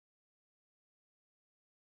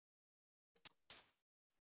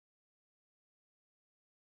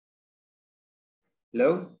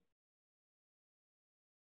Hello?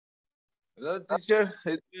 Hello, teacher.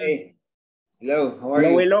 Hey. Hello, how are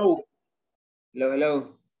you? Hello. Hello,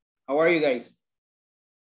 hello. How are you guys?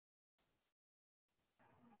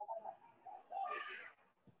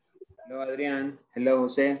 Hello, Adrian. Hello,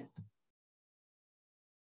 Jose.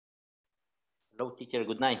 Hello, teacher.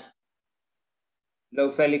 Good night.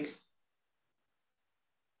 Hello, Felix.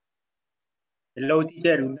 Hello,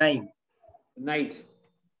 teacher. Good night. Good night.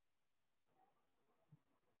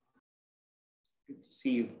 Good to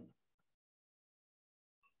see you.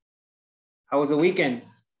 How was the weekend?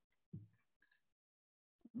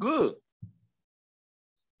 Good.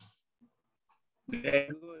 Very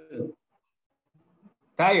good.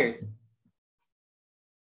 Tired?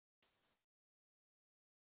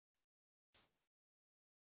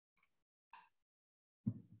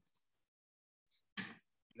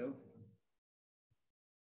 Hello?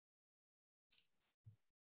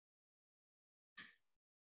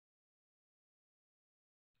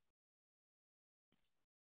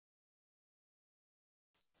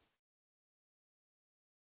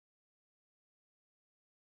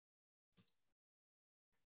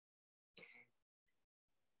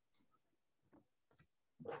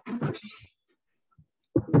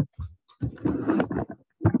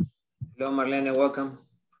 Hello, Marlene, welcome.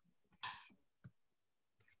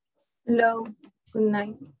 Hello, good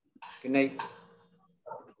night. Good night.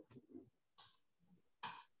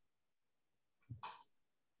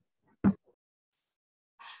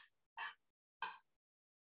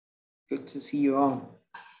 Good to see you all.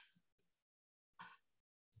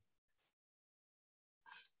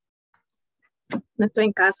 No estoy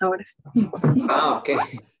en casa ahora. Ah, okay.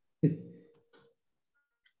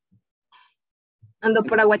 Ando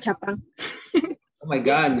por Aguachapán. Oh my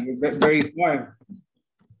God, you're very far.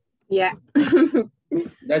 Yeah.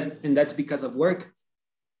 That's because of work.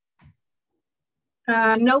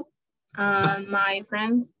 No. My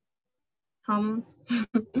friends home.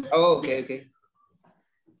 Oh, okay, okay.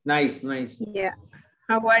 Nice, nice. Yeah.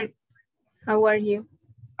 How are you?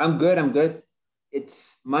 I'm good, I'm good.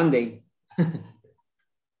 It's Monday.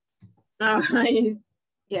 Oh, nice.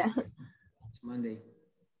 Yeah. It's Monday.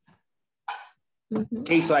 Mm-hmm.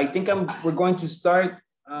 Okay, so I think we're going to start.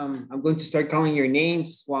 I'm going to start calling your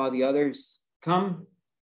names while the others come.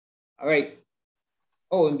 All right.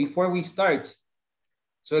 Oh, and before we start,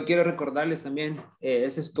 solo quiero recordarles también,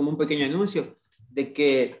 ese es como un pequeño anuncio, de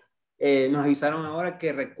que nos avisaron ahora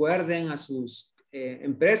que recuerden a sus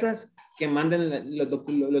empresas que manden los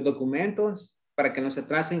documentos para que no se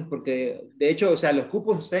atrasen, porque de hecho, o sea, los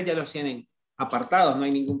cupos ustedes ya los tienen apartados, no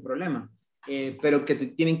hay ningún problema. Pero que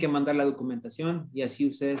tienen que mandar la documentación y así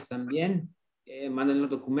ustedes también manden los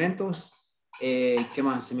documentos. ¿Qué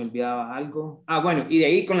más? Se me olvidaba algo. Ah, bueno, y de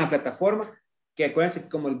ahí con la plataforma, que acuérdense que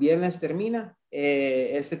como el viernes termina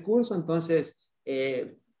este curso, entonces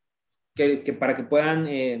que para que puedan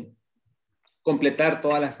completar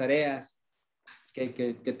todas las tareas que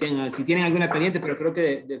tengan. Si tienen alguna pendiente, pero creo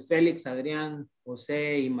que de Félix, Adrián,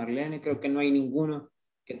 José y Marlene, creo que no hay ninguno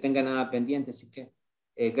que tenga nada pendiente, así que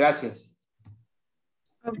gracias.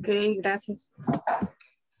 Ok, gracias.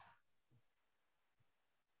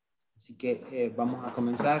 Así que vamos a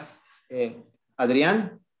comenzar.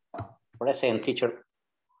 Adrián. Present, teacher.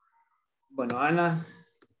 Bueno, Ana.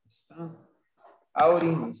 Está. Auri,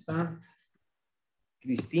 ahí está.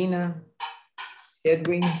 Cristina.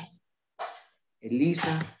 Edwin.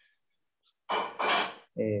 Elisa.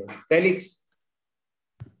 Félix.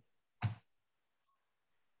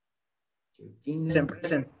 Georgina.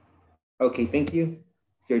 Present. Okay, thank you.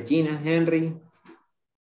 Georgina, Henry.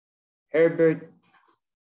 Herbert.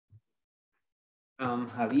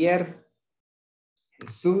 Javier.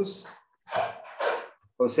 Jesús.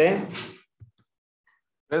 José.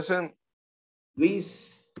 Present.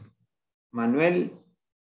 Luis. Manuel.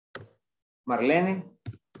 Marlene.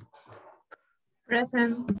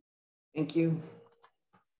 Present. Thank you.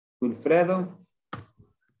 Wilfredo.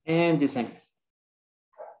 And Yesenia.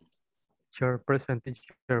 Teacher, present,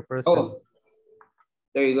 teacher, present. Oh,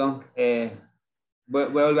 there you go. Voy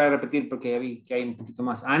a volver a repetir porque ya vi que hay un poquito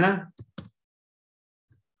más. Ana.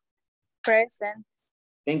 Present.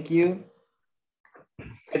 Thank you.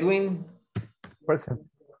 Edwin. Present.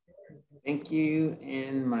 Thank you.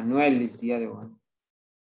 And Manuel is the other one.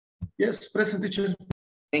 Yes, present, teacher.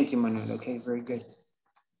 Thank you, Manuel. Okay, very good.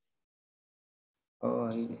 Oh,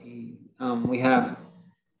 we have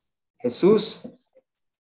Jesus.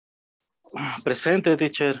 Presente,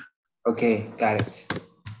 teacher. Okay, got it.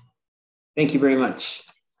 Thank you very much.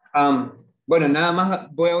 Bueno, nada más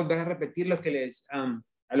voy a volver a repetir lo que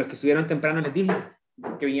a los que estuvieron temprano les dije,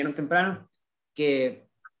 que vinieron temprano, que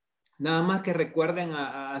nada más que recuerden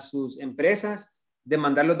a sus empresas de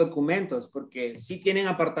mandar los documentos, porque si tienen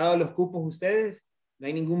apartados los cupos ustedes, no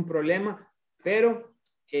hay ningún problema, pero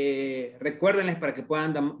recuérdenles para que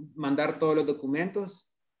puedan mandar todos los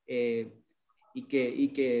documentos y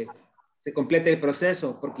que se complete el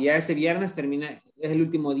proceso, porque ya ese viernes termina, es el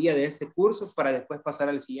último día de este curso para después pasar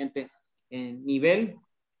al siguiente nivel.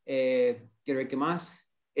 Quiero ver qué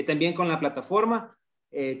más. También con la plataforma,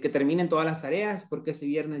 que terminen todas las tareas, porque ese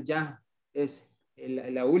viernes ya es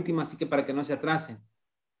la última, así que para que no se atrasen.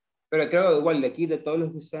 Pero creo igual de aquí, de todos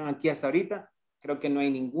los que están aquí hasta ahorita, creo que no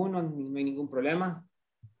hay ninguno, no hay ningún problema,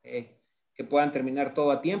 que puedan terminar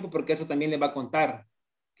todo a tiempo, porque eso también les va a contar,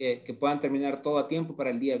 que puedan terminar todo a tiempo para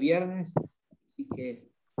el día viernes. Así que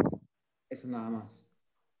eso nada más.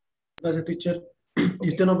 Gracias, teacher. ¿Y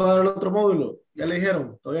usted nos va a dar el otro módulo? ¿Ya le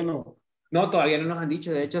dijeron? Todavía no. No, todavía no nos han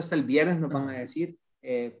dicho, de hecho hasta el viernes nos van a decir,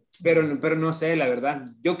 pero no sé, la verdad.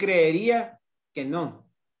 Yo creería que no,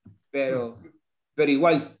 pero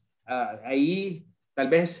igual, ahí tal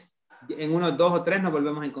vez en unos 2 o 3 nos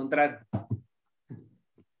volvemos a encontrar.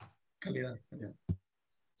 Calidad.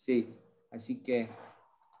 Sí, así que,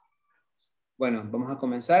 bueno, vamos a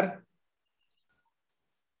comenzar.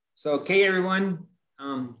 So, okay, everyone,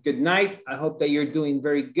 good night. I hope that you're doing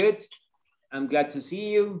very good. I'm glad to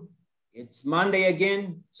see you. It's Monday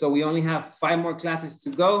again, so we only have 5 more classes to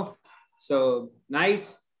go. So,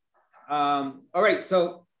 nice. All right,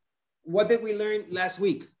 so what did we learn last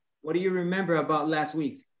week? What do you remember about last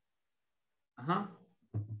week?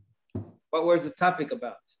 What was the topic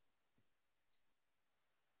about?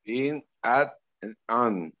 In, at, and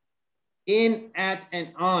on. In, at,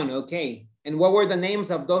 and on, okay. And what were the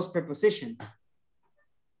names of those prepositions?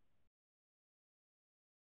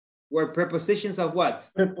 Were prepositions of what?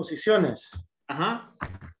 Preposiciones.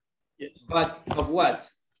 Yes. But of what?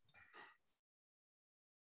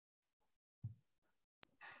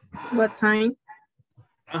 What time?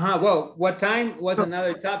 Well, what time was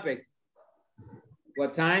another topic.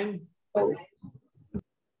 What time?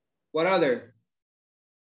 What other?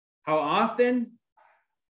 How often?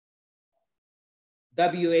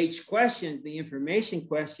 WH questions, the information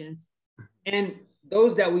questions. And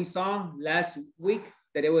those that we saw last week,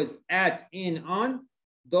 that it was at, in, on,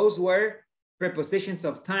 those were prepositions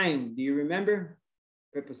of time. Do you remember?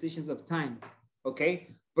 Prepositions of time.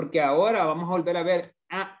 Okay. Porque ahora vamos a volver a ver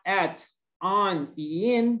at, on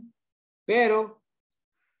y in, pero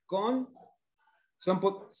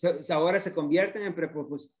ahora se convierten en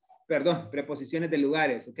preposiciones de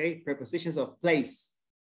lugares, okay? Prepositions of place.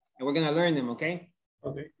 And we're going to learn them, okay?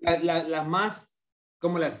 Okay. Las más,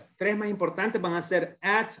 como las 3 más importantes van a ser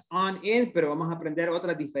at, on, in, pero vamos a aprender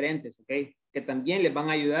otras diferentes, okay? Que también les van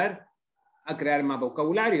a ayudar a crear más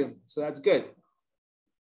vocabulario. So that's good.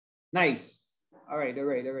 Nice. All right.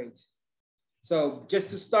 So just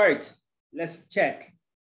to start, let's check.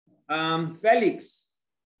 Felix.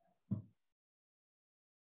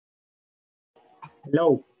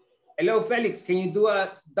 Hello. Hello, Felix. Can you do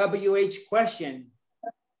a WH question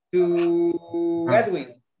to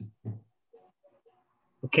Edwin?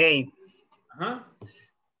 Okay.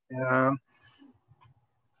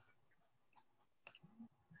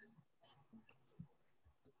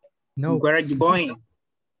 No. Where are you going?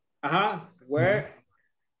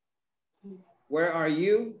 Where are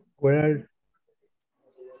you? Where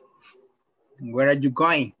Where are you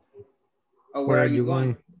going? Oh, where are you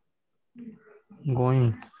going?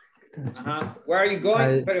 Going. Where are you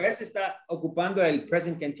going? Pero ese está ocupando el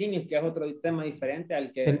present continuous, que es otro tema diferente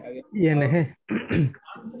al que había. ING.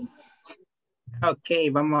 Ok,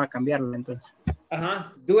 vamos a cambiarlo entonces.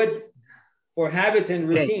 Do it for habits and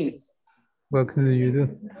routines. What do you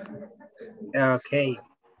do? Okay.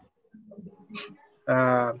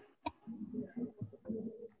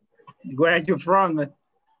 Where are you from?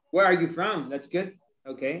 Where are you from? That's good.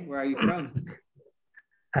 Okay, where are you from?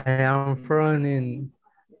 I am from in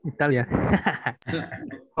Italy.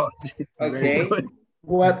 Okay.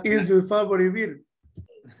 What is your favorite beer?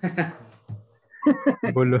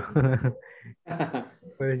 Bolo.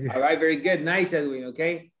 All right, very good. Nice, Edwin,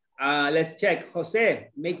 okay? Let's check.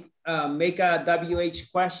 Jose, make a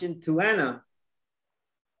WH question to Anna.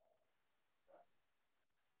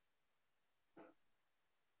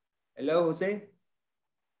 Hello, Jose?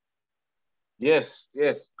 Yes.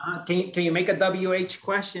 Can you make a WH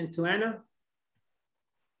question to Anna?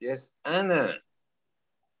 Yes, Anna.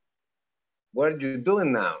 What are you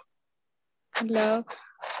doing now? Hello.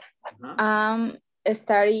 I'm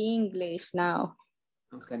studying English now.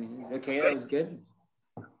 I'm studying English. Okay, that was good.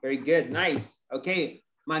 Very good. Nice. Okay,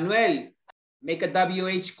 Manuel, make a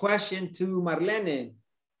WH question to Marlene.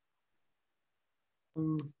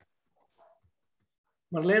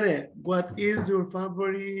 Marlene, what is your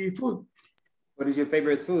favorite food? What is your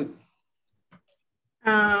favorite food?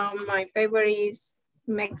 My favorite is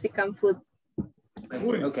Mexican food.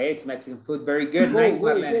 Okay, it's Mexican food. Very good. Nice,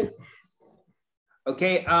 Marlene.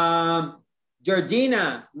 Okay,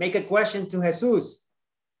 Georgina, make a question to Jesus.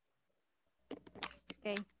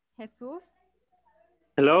 Okay, Jesus,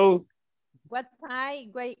 Hello. what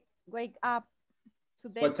time wake up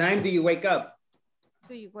today? What time do you wake up?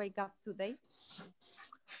 Do you wake up today?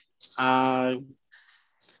 I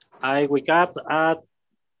wake up at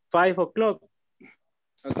 5 o'clock.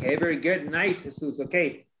 Okay, very good. Nice, Jesus.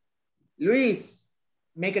 Okay. Luis,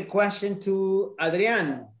 make a question to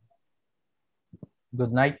Adrian.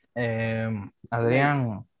 Good night.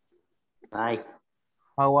 Adrian, Night.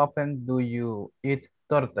 how often do you eat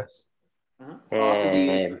tortas? How often do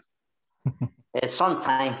you...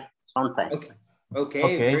 Sometime. Okay, okay,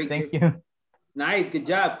 Okay, very thank good. you. Nice, good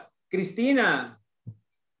job. Christina.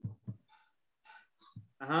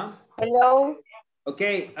 Hello.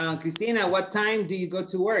 Okay, Christina, what time do you go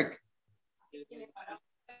to work?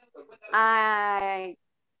 5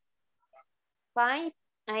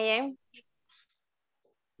 a.m.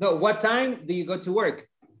 No, what time do you go to work?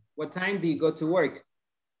 What time do you go to work?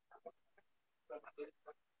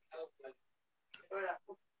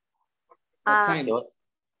 What time?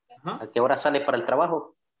 ¿A qué hora sale para el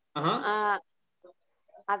trabajo?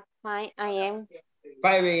 At 5 a.m.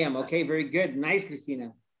 5 a.m. Okay, very good. Nice,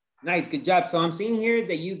 Christina. Nice, good job. So I'm seeing here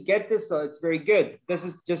that you get this, so it's very good. This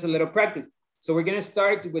is just a little practice. So we're gonna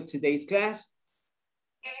start with today's class.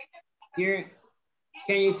 Here,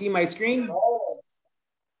 can you see my screen?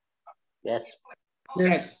 Yes.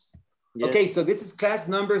 Yes. Okay, so this is class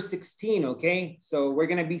number 16, okay? So we're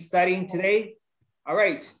gonna be studying today. All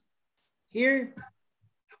right, here,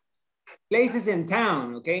 places in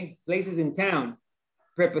town, okay? Places in town,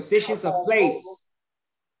 prepositions of place.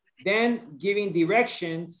 Then giving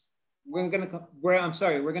directions, we're gonna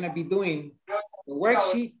be doing the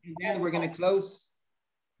worksheet, and then we're gonna close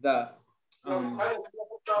the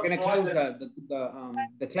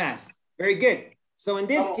class. Very good. So in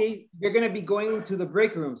this case, you're gonna be going to the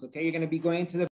break rooms, okay? You're gonna be going to the